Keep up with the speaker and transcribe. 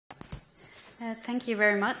Thank you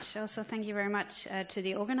very much. Also, thank you very much to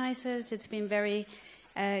the organizers. It's been very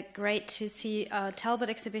great to see a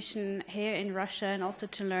Talbot exhibition here in Russia and also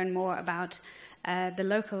to learn more about the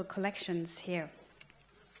local collections here.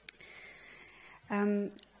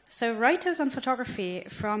 So writers on photography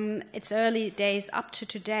from its early days up to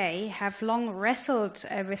today have long wrestled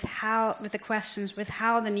with the questions with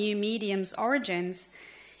how the new medium's origins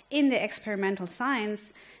in the experimental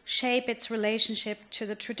science shape its relationship to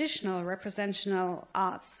the traditional representational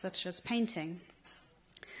arts such as painting.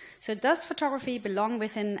 So does photography belong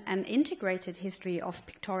within an integrated history of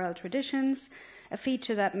pictorial traditions, a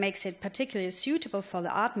feature that makes it particularly suitable for the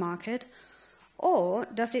art market, or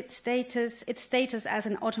does its status as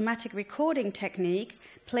an automatic recording technique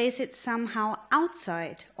place it somehow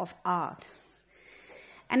outside of art?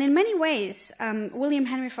 And in many ways, William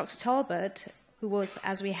Henry Fox Talbot, who was,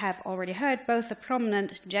 as we have already heard, both a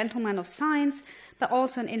prominent gentleman of science, but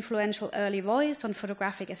also an influential early voice on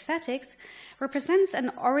photographic aesthetics, represents an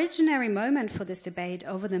originary moment for this debate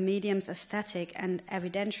over the medium's aesthetic and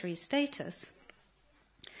evidentiary status.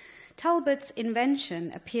 Talbot's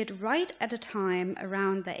invention appeared right at a time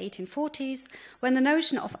around the 1840s when the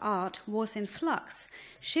notion of art was in flux,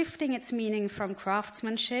 shifting its meaning from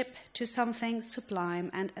craftsmanship to something sublime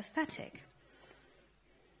and aesthetic.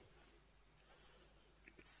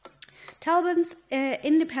 Talbot's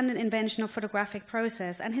independent invention of photographic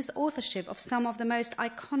process and his authorship of some of the most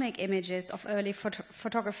iconic images of early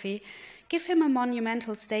photography give him a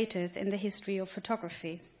monumental status in the history of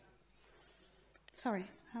photography. Sorry,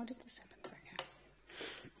 how did this happen? Okay.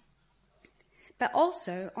 But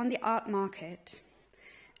also on the art market.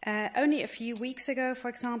 Only a few weeks ago, for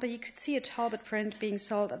example, you could see a Talbot print being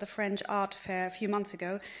sold at the French art fair a few months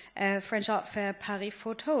ago, French art fair Paris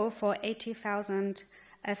Photo, for $80,000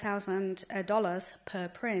 per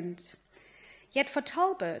print. Yet for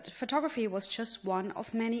Talbot, photography was just one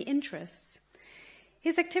of many interests.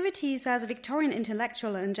 His activities as a Victorian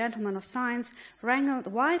intellectual and gentleman of science wrangled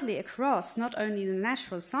widely across not only the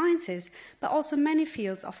natural sciences, but also many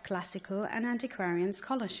fields of classical and antiquarian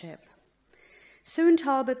scholarship. Soon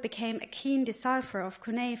Talbot became a keen decipherer of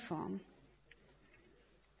cuneiform.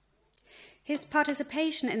 His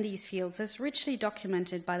participation in these fields is richly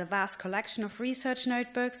documented by the vast collection of research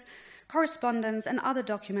notebooks, correspondence, and other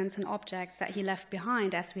documents and objects that he left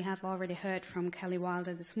behind, as we have already heard from Kelly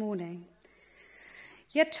Wilder this morning.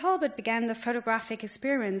 Yet Talbot began the photographic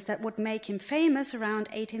experience that would make him famous around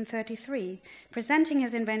 1833, presenting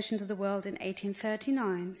his invention to the world in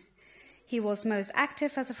 1839. He was most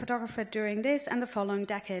active as a photographer during this and the following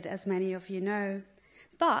decade, as many of you know.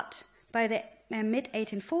 But by the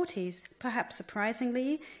mid-1840s, perhaps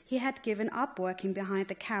surprisingly, he had given up working behind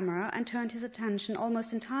the camera and turned his attention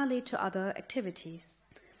almost entirely to other activities.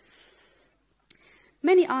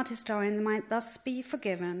 Many art historians might thus be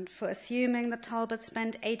forgiven for assuming that Talbot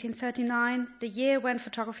spent 1839, the year when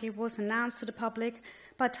photography was announced to the public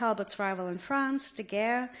by Talbot's rival in France,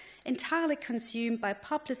 Daguerre, entirely consumed by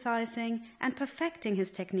publicizing and perfecting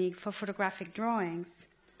his technique for photographic drawings.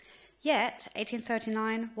 Yet,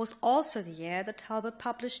 1839 was also the year that Talbot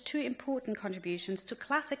published two important contributions to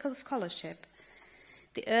classical scholarship.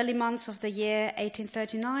 The early months of the year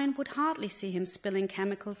 1839 would hardly see him spilling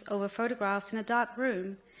chemicals over photographs in a dark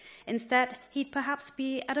room. Instead, he'd perhaps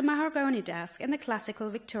be at a mahogany desk in the classical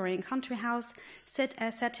Victorian country house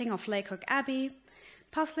setting of Laycock Abbey,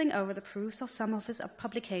 puzzling over the proofs of some of his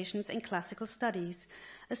publications in classical studies,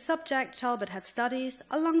 a subject Talbot had studied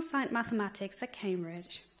alongside mathematics at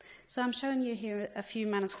Cambridge. So I'm showing you here a few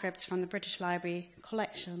manuscripts from the British Library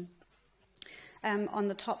collection. On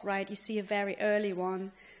the top right, you see a very early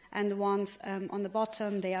one, and the ones on the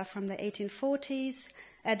bottom, they are from the 1840s.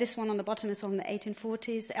 This one on the bottom is from the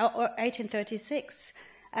 1840s, or 1836.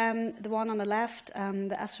 The one on the left,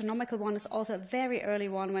 the astronomical one, is also a very early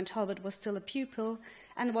one when Talbot was still a pupil,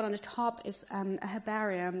 and the one on the top is a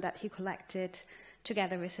herbarium that he collected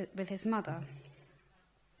together with his mother.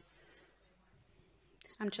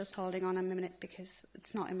 I'm just holding on a minute because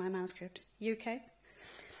it's not in my manuscript. You okay?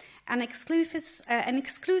 An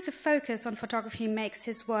exclusive focus on photography makes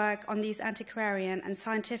his work on these antiquarian and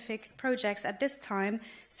scientific projects at this time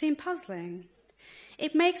seem puzzling.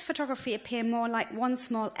 It makes photography appear more like one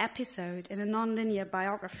small episode in a non-linear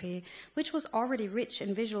biography, which was already rich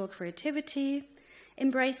in visual creativity,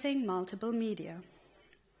 embracing multiple media.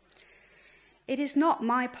 It is not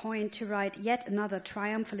my point to write yet another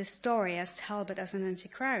triumphalist story as Talbot as an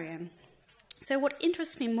antiquarian. So what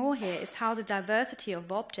interests me more here is how the diversity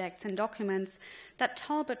of objects and documents that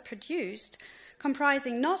Talbot produced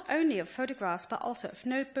comprising not only of photographs but also of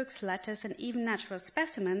notebooks, letters, and even natural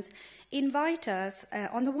specimens, invite us,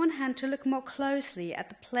 on the one hand, to look more closely at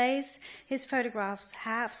the place his photographs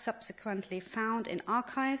have subsequently found in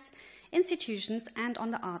archives, institutions, and on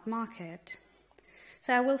the art market.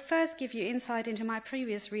 So I will first give you insight into my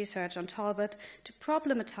previous research on Talbot to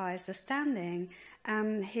problematize the standing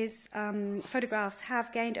his photographs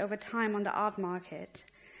have gained over time on the art market.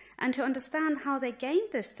 And to understand how they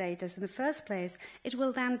gained this status in the first place, it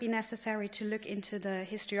will then be necessary to look into the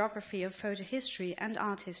historiography of photo history and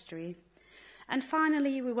art history. And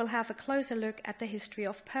finally, we will have a closer look at the history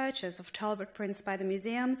of purchase of Talbot prints by the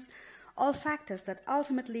museums, all factors that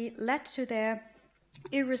ultimately led to their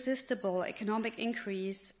irresistible economic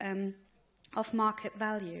increase of market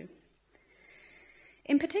value.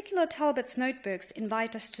 In particular, Talbot's notebooks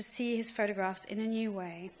invite us to see his photographs in a new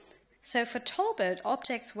way. So for Talbot,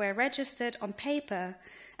 objects were registered on paper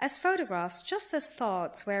as photographs, just as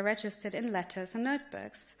thoughts were registered in letters and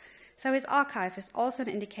notebooks. So his archive is also an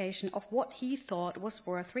indication of what he thought was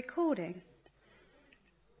worth recording.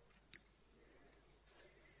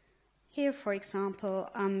 Here, for example,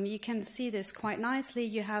 you can see this quite nicely.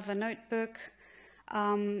 You have a notebook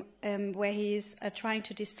where he's trying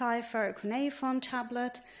to decipher a cuneiform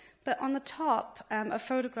tablet. But on the top, a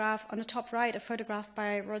photograph, on the top right, a photograph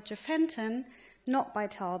by Roger Fenton, not by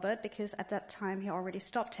Talbot, because at that time he already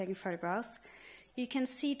stopped taking photographs. You can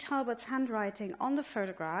see Talbot's handwriting on the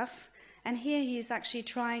photograph, and here he's actually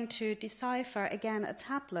trying to decipher, again, a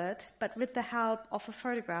tablet, but with the help of a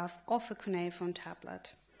photograph of a cuneiform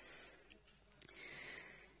tablet.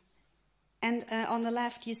 And on the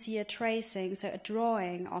left, you see a tracing, so a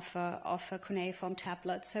drawing of a cuneiform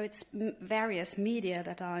tablet. So it's various media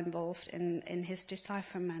that are involved in his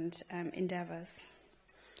decipherment endeavors.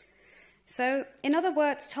 So, in other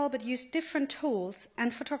words, Talbot used different tools,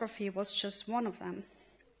 and photography was just one of them.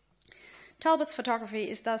 Talbot's photography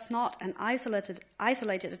is thus not an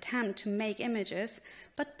isolated attempt to make images,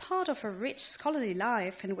 but part of a rich scholarly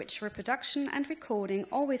life in which reproduction and recording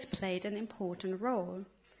always played an important role.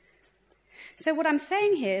 So what I'm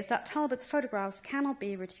saying here is that Talbot's photographs cannot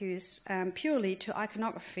be reduced purely to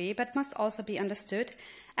iconography, but must also be understood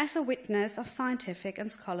as a witness of scientific and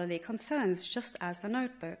scholarly concerns, just as the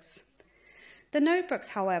notebooks. The notebooks,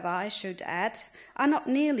 however, I should add, are not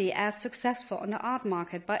nearly as successful on the art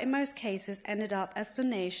market, but in most cases ended up as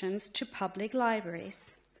donations to public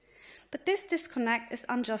libraries. But this disconnect is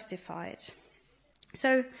unjustified.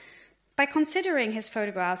 So, by considering his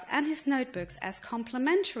photographs and his notebooks as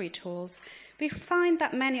complementary tools, we find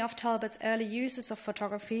that many of Talbot's early uses of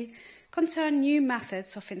photography concern new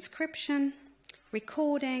methods of inscription,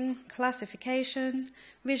 recording, classification,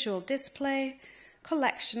 visual display,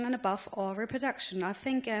 collection, and above all, reproduction. I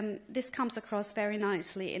think this comes across very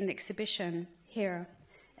nicely in the exhibition here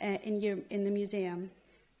in the museum.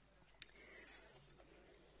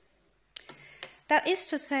 That is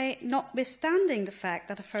to say, notwithstanding the fact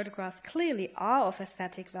that the photographs clearly are of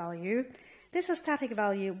aesthetic value, this aesthetic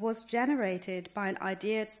value was generated by an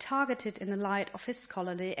idea targeted in the light of his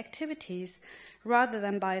scholarly activities, rather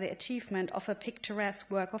than by the achievement of a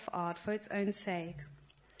picturesque work of art for its own sake.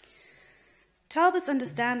 Talbot's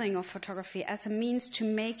understanding of photography as a means to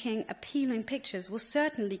making appealing pictures was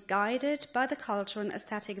certainly guided by the cultural and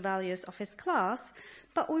aesthetic values of his class,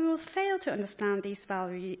 but we will fail to understand these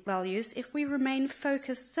values if we remain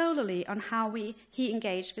focused solely on how he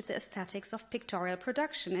engaged with the aesthetics of pictorial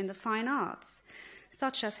production in the fine arts,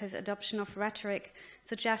 such as his adoption of rhetoric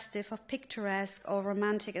suggestive of picturesque or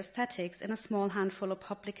romantic aesthetics in a small handful of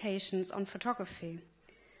publications on photography.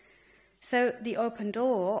 So the open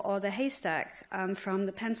door or the haystack from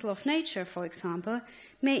the Pencil of Nature, for example,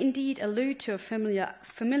 may indeed allude to a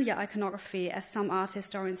familiar iconography, as some art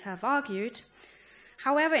historians have argued.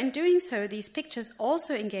 However, in doing so, these pictures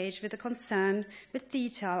also engage with a concern with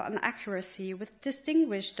detail and accuracy, which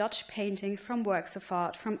distinguish Dutch painting from works of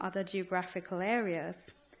art from other geographical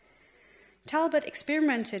areas. Talbot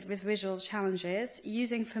experimented with visual challenges,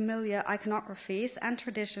 using familiar iconographies and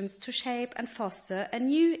traditions to shape and foster a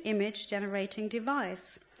new image-generating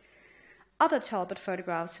device. Other Talbot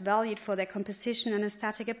photographs, valued for their composition and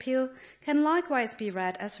aesthetic appeal, can likewise be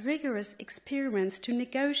read as rigorous experiments to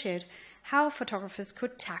negotiate how photographers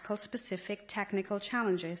could tackle specific technical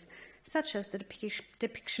challenges, such as the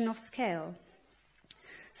depiction of scale.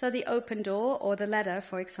 So the open door or the ladder,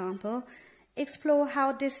 for example, explore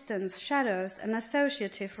how distance, shadows, and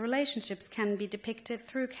associative relationships can be depicted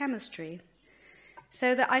through chemistry.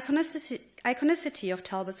 So the iconicity of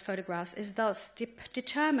Talbot's photographs is thus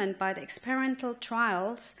determined by the experimental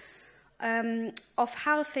trials of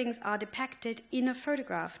how things are depicted in a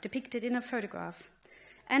photograph,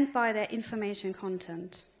 and by their information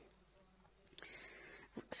content.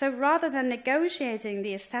 So rather than negotiating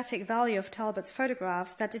the aesthetic value of Talbot's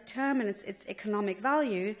photographs that determines its economic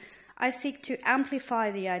value, I seek to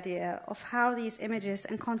amplify the idea of how these images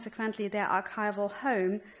and consequently their archival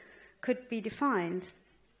home could be defined.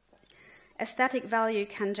 Aesthetic value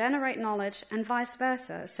can generate knowledge and vice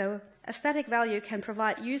versa. So aesthetic value can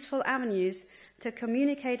provide useful avenues to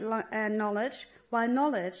communicate knowledge, while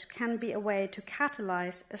knowledge can be a way to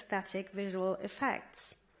catalyze aesthetic visual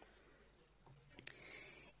effects.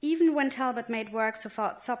 Even when Talbot made works of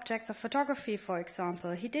art subjects of photography, for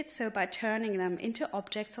example, he did so by turning them into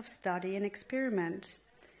objects of study and experiment.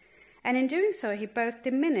 And in doing so, he both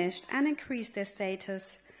diminished and increased their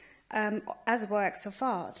status as works of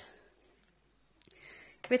art.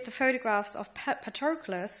 With the photographs of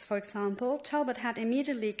Patroclus, for example, Talbot had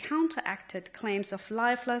immediately counteracted claims of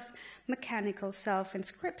lifeless, mechanical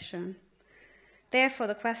self-inscription. Therefore,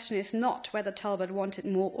 the question is not whether Talbot wanted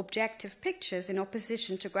more objective pictures in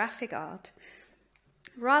opposition to graphic art.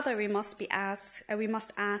 Rather, we must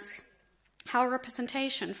ask how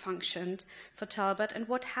representation functioned for Talbot and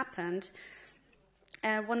what happened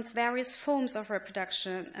once various forms of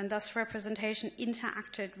reproduction and thus representation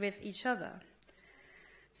interacted with each other.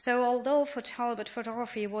 So, although for Talbot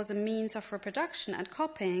photography was a means of reproduction and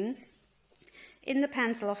copying, in The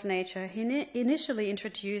Pencil of Nature, he initially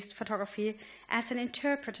introduced photography as an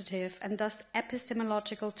interpretative and thus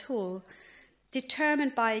epistemological tool,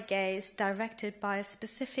 determined by a gaze directed by a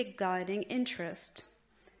specific guiding interest.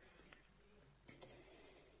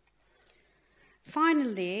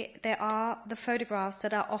 Finally, there are the photographs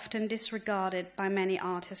that are often disregarded by many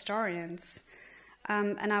art historians.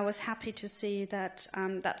 And I was happy to see that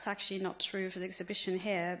that's actually not true for the exhibition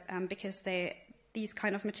here, because these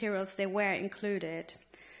kind of materials, they were included.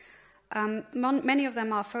 Many of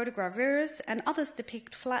them are photogravures, and others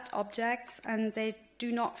depict flat objects, and they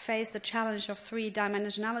do not face the challenge of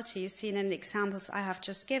three-dimensionality seen in the examples I have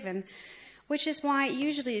just given, which is why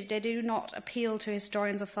usually they do not appeal to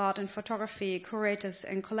historians of art and photography, curators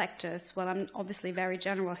and collectors. Well, I'm obviously very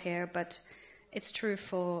general here, but it's true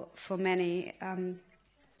for many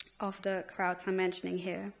of the crowds I'm mentioning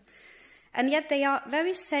here. And yet they are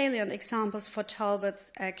very salient examples for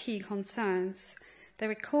Talbot's key concerns, the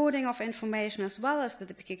recording of information as well as the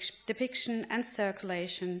depiction and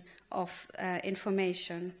circulation of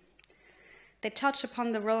information. They touch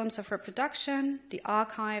upon the realms of reproduction, the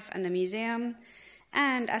archive and the museum,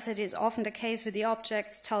 and as it is often the case with the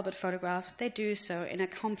objects Talbot photographed, they do so in a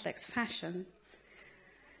complex fashion.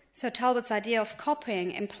 So Talbot's idea of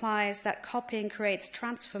copying implies that copying creates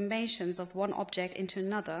transformations of one object into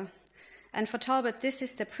another. And for Talbot, this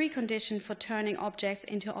is the precondition for turning objects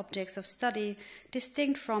into objects of study,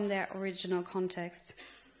 distinct from their original context.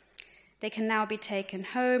 They can now be taken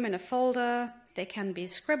home in a folder, they can be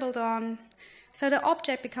scribbled on, so the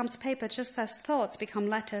object becomes paper just as thoughts become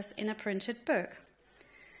letters in a printed book.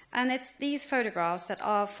 And it's these photographs that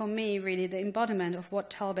are, for me, really the embodiment of what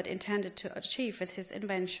Talbot intended to achieve with his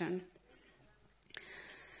invention.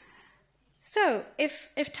 So, if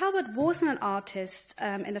Talbot wasn't an artist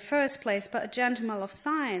in the first place, but a gentleman of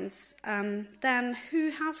science, then who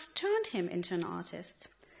has turned him into an artist?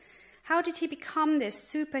 How did he become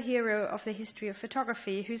this superhero of the history of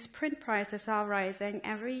photography whose print prices are rising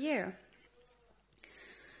every year?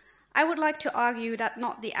 I would like to argue that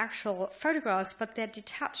not the actual photographs, but their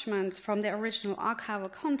detachments from their original archival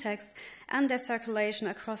context and their circulation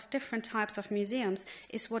across different types of museums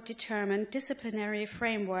is what determined disciplinary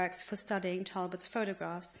frameworks for studying Talbot's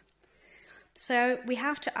photographs. So we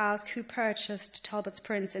have to ask who purchased Talbot's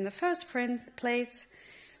prints in the first place,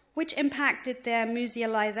 which impact did their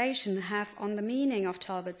musealization have on the meaning of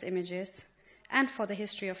Talbot's images and for the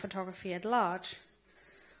history of photography at large.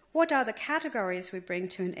 What are the categories we bring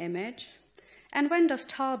to an image? And when does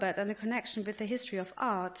Talbot and the connection with the history of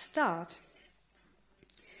art start?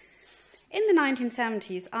 In the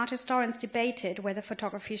 1970s, art historians debated whether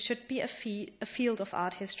photography should be a field of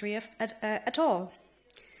art history at all.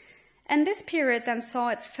 And this period then saw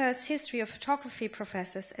its first history of photography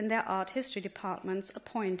professors in their art history departments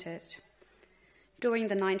appointed. During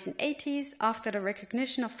the 1980s, after the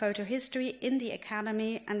recognition of photo history in the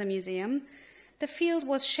academy and the museum, the field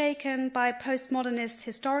was shaken by postmodernist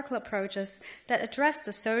historical approaches that addressed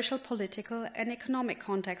the social, political, and economic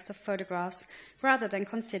context of photographs rather than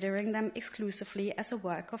considering them exclusively as a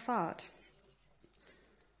work of art.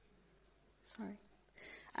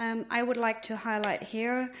 I would like to highlight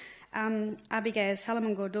here Abigail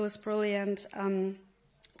Salomon-Goudot's brilliant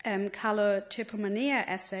color typomania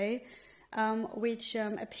essay, which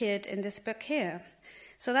appeared in this book here.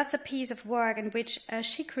 So that's a piece of work in which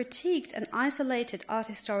she critiqued an isolated art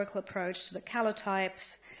historical approach to the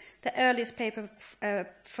calotypes, the earliest paper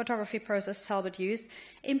photography process Talbot used,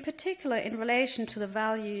 in particular in relation to the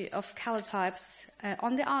value of calotypes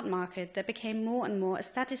on the art market that became more and more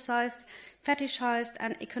aestheticized, fetishized,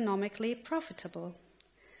 and economically profitable.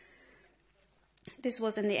 This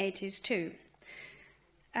was in the 80s too.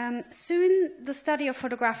 Soon, the study of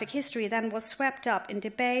photographic history then was swept up in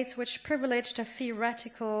debates which privileged a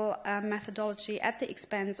theoretical methodology at the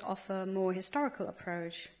expense of a more historical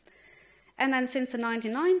approach. And then since the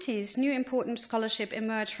 1990s, new important scholarship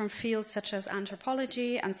emerged from fields such as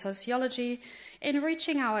anthropology and sociology,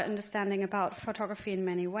 enriching our understanding about photography in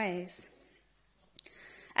many ways.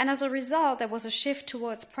 And as a result, there was a shift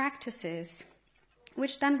towards practices,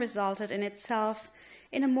 which then resulted in itself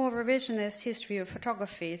in a more revisionist history of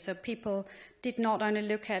photography. So people did not only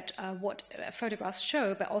look at what photographs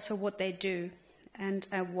show, but also what they do and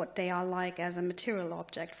what they are like as a material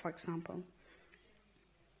object, for example.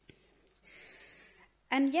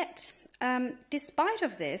 And yet, despite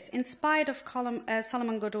of this, in spite of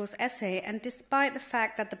Solomon Godot's essay, and despite the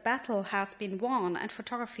fact that the battle has been won and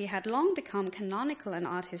photography had long become canonical in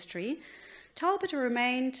art history, Talbot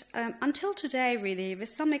remained, until today really, with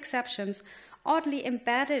some exceptions, oddly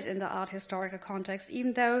embedded in the art historical context,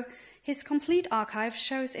 even though his complete archive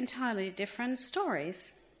shows entirely different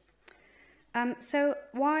stories. So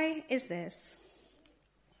why is this?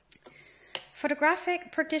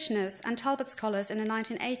 Photographic practitioners and Talbot scholars in the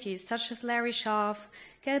 1980s, such as Larry Scharf,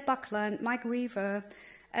 Gail Buckler, and Mike Weaver,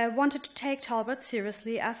 wanted to take Talbot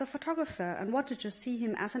seriously as a photographer and wanted to see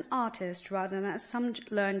him as an artist rather than as some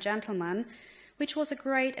learned gentleman, which was a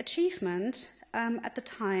great achievement at the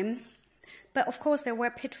time. But of course, there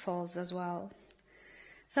were pitfalls as well.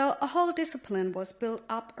 So a whole discipline was built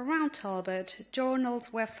up around Talbot.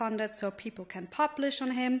 Journals were funded so people can publish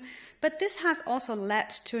on him. But this has also led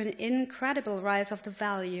to an incredible rise of the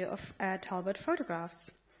value of Talbot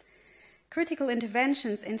photographs. Critical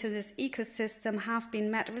interventions into this ecosystem have been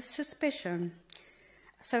met with suspicion.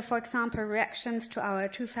 So, for example, reactions to our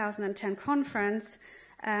 2010 conference,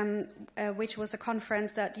 which was a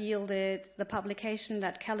conference that yielded the publication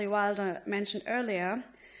that Kelly Wilder mentioned earlier,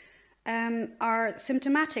 are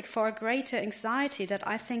symptomatic for a greater anxiety that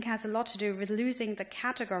I think has a lot to do with losing the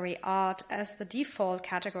category art as the default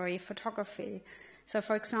category photography. So,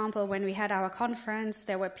 for example, when we had our conference,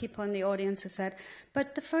 there were people in the audience who said,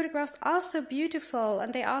 but the photographs are so beautiful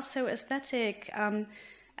and they are so aesthetic.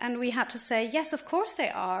 And we had to say, yes, of course they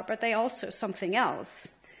are, but they are also something else.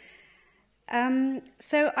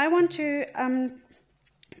 So I want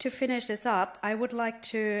to finish this up, I would like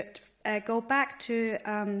to go back to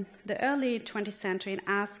the early 20th century and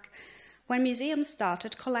ask when museums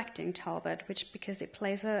started collecting Talbot, because it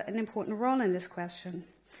plays an important role in this question.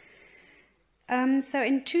 So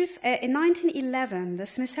in 1911, the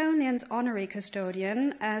Smithsonian's honorary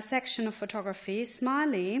custodian, section of photography,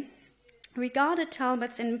 Smiley, regarded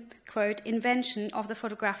Talbot's, quote, invention of the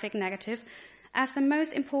photographic negative as the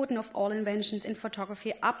most important of all inventions in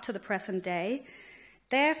photography up to the present day.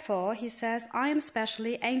 Therefore, he says, I am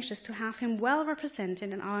especially anxious to have him well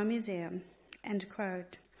represented in our museum, end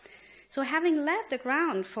quote. So having laid the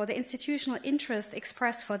ground for the institutional interest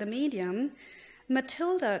expressed for the medium,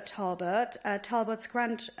 Matilda Talbot, Talbot's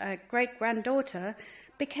great-granddaughter,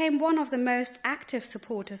 became one of the most active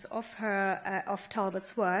supporters of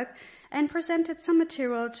Talbot's work and presented some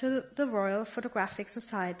material to the Royal Photographic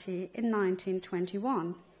Society in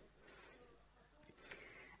 1921.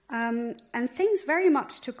 And things very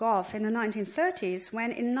much took off in the 1930s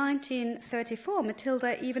when in 1934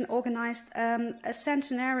 Matilda even organized a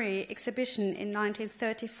centenary exhibition in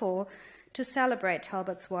 1934 to celebrate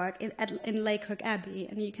Talbot's work in Lakehook Abbey,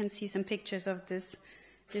 and you can see some pictures of this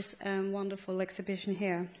wonderful exhibition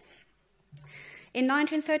here. In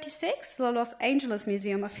 1936, the Los Angeles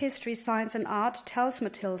Museum of History, Science and Art tells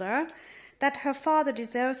Matilda that her father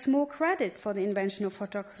deserves more credit for the invention of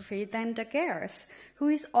photography than Daguerre's, who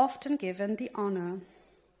is often given the honor.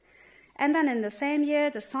 And then in the same year,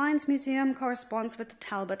 the Science Museum corresponds with the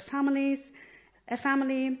Talbot family.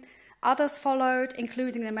 Others followed,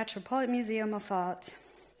 including the Metropolitan Museum of Art.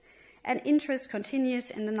 And interest continues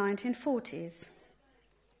in the 1940s.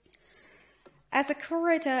 As a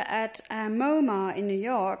curator at MoMA in New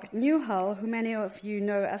York, Newhall, who many of you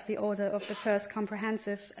know as the author of the first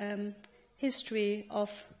comprehensive history of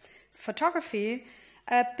photography,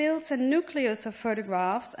 builds a nucleus of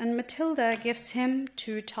photographs, and Matilda gives him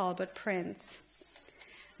 2 Talbot prints.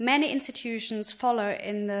 Many institutions follow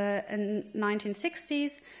in the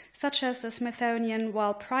 1960s, such as the Smithsonian,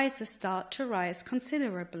 while prices start to rise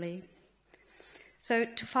considerably. So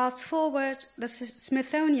to fast forward, the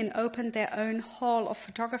Smithsonian opened their own Hall of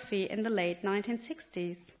Photography in the late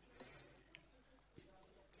 1960s.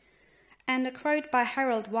 And a quote by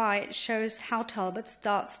Harold White shows how Talbot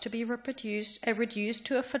starts to be reduced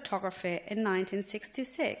to a photography in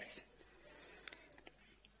 1966.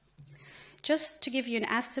 Just to give you an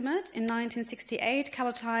estimate, in 1968, a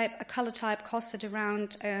color type costed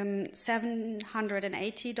around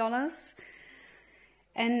 $780.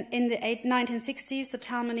 And in the 1960s, the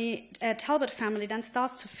Talbot family then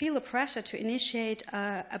starts to feel the pressure to initiate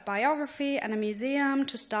a biography and a museum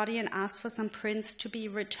to study and ask for some prints to be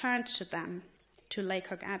returned to them, to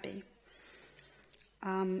Lacock Abbey.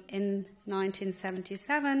 In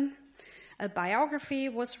 1977, a biography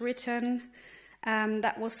was written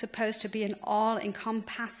that was supposed to be an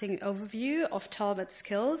all-encompassing overview of Talbot's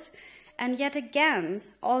skills, and yet again,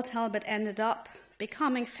 all Talbot ended up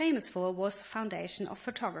becoming famous for was the foundation of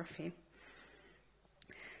photography.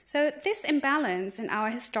 So this imbalance in our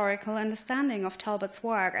historical understanding of Talbot's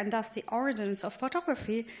work, and thus the origins of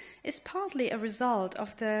photography, is partly a result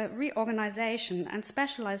of the reorganization and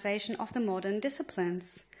specialization of the modern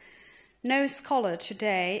disciplines. No scholar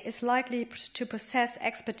today is likely to possess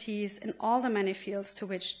expertise in all the many fields to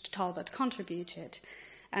which Talbot contributed.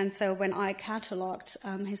 And so when I catalogued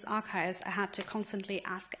his archives, I had to constantly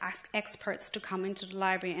ask experts to come into the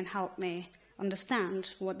library and help me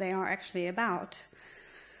understand what they are actually about.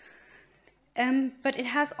 But it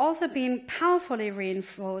has also been powerfully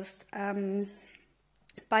reinforced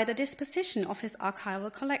by the disposition of his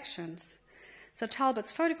archival collections. So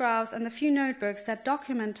Talbot's photographs and the few notebooks that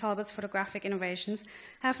document Talbot's photographic innovations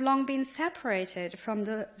have long been separated from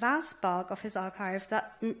the vast bulk of his archive,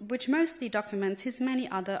 which mostly documents his many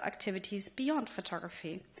other activities beyond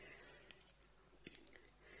photography.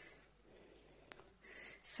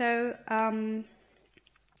 So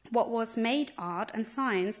what was made art and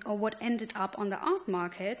science, or what ended up on the art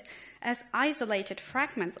market as isolated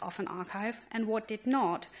fragments of an archive, and what did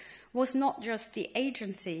not, was not just the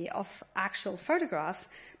agency of actual photographs,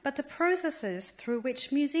 but the processes through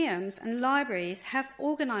which museums and libraries have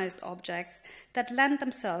organized objects that lend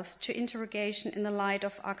themselves to interrogation in the light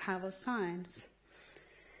of archival science.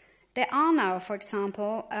 They are now, for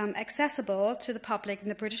example, accessible to the public in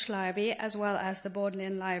the British Library as well as the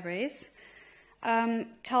Bodleian libraries.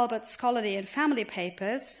 Talbot's scholarly and family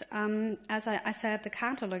papers, as I said, the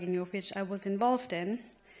cataloguing of which I was involved in.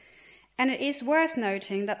 And it is worth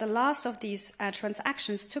noting that the last of these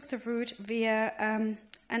transactions took the route via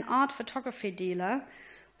an art photography dealer,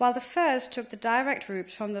 while the first took the direct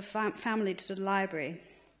route from the family to the library.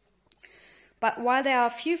 But while there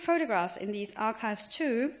are few photographs in these archives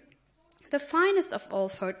too, the finest of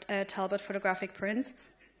all Talbot photographic prints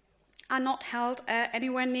are not held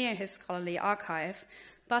anywhere near his scholarly archive,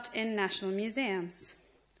 but in national museums.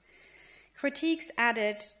 Critiques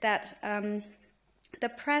added that the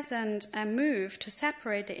present move to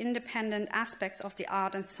separate the independent aspects of the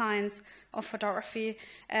art and science of photography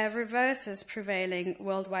reverses prevailing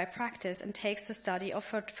worldwide practice and takes the study of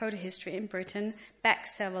photo history in Britain back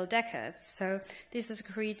several decades. So this is a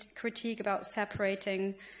critique about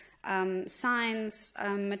separating science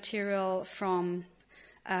material from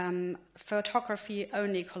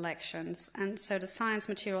photography-only collections. And so the science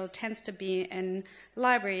material tends to be in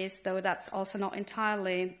libraries, though that's also not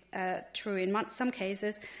entirely true in some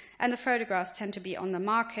cases, and the photographs tend to be on the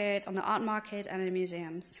market, on the art market, and in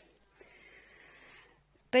museums.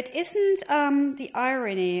 But isn't the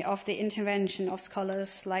irony of the intervention of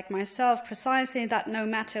scholars like myself precisely that no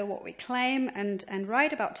matter what we claim and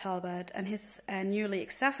write about Talbot and his newly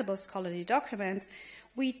accessible scholarly documents,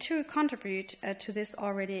 we too contribute to this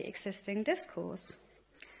already existing discourse?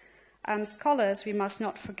 Scholars, we must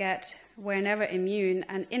not forget, were never immune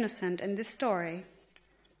and innocent in this story.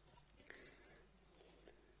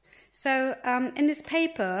 So in this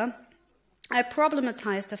paper, I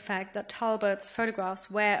problematized the fact that Talbot's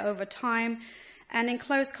photographs were, over time, and in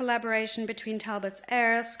close collaboration between Talbot's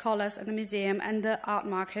heirs, scholars, and the museum and the art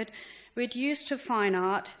market, reduced to fine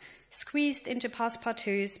art, squeezed into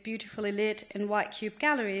passepartouts, beautifully lit in white cube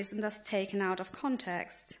galleries, and thus taken out of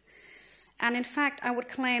context. And in fact, I would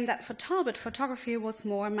claim that for Talbot, photography was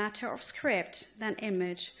more a matter of script than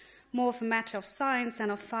image, more of a matter of science than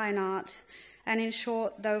of fine art. And in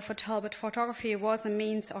short, though for Talbot, photography was a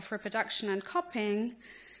means of reproduction and copying,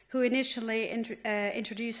 who initially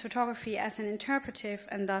introduced photography as an interpretive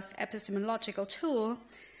and thus epistemological tool,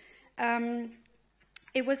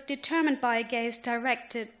 It was determined by a gaze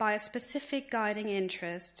directed by a specific guiding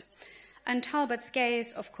interest. And Talbot's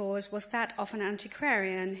gaze, of course, was that of an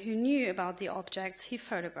antiquarian who knew about the objects he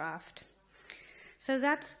photographed. So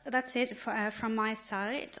that's it from my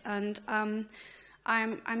side, and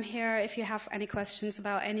I'm here if you have any questions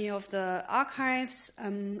about any of the archives,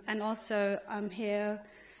 and also I'm here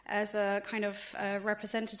as a kind of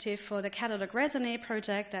representative for the Catalogue Raisonné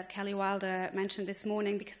project that Kelly Wilder mentioned this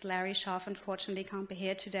morning, because Larry Scharf unfortunately can't be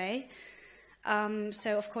here today.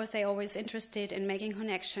 So, of course, they're always interested in making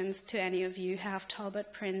connections to any of you who have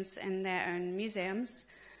Talbot prints in their own museums.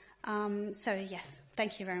 So, yes,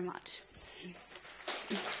 thank you very much.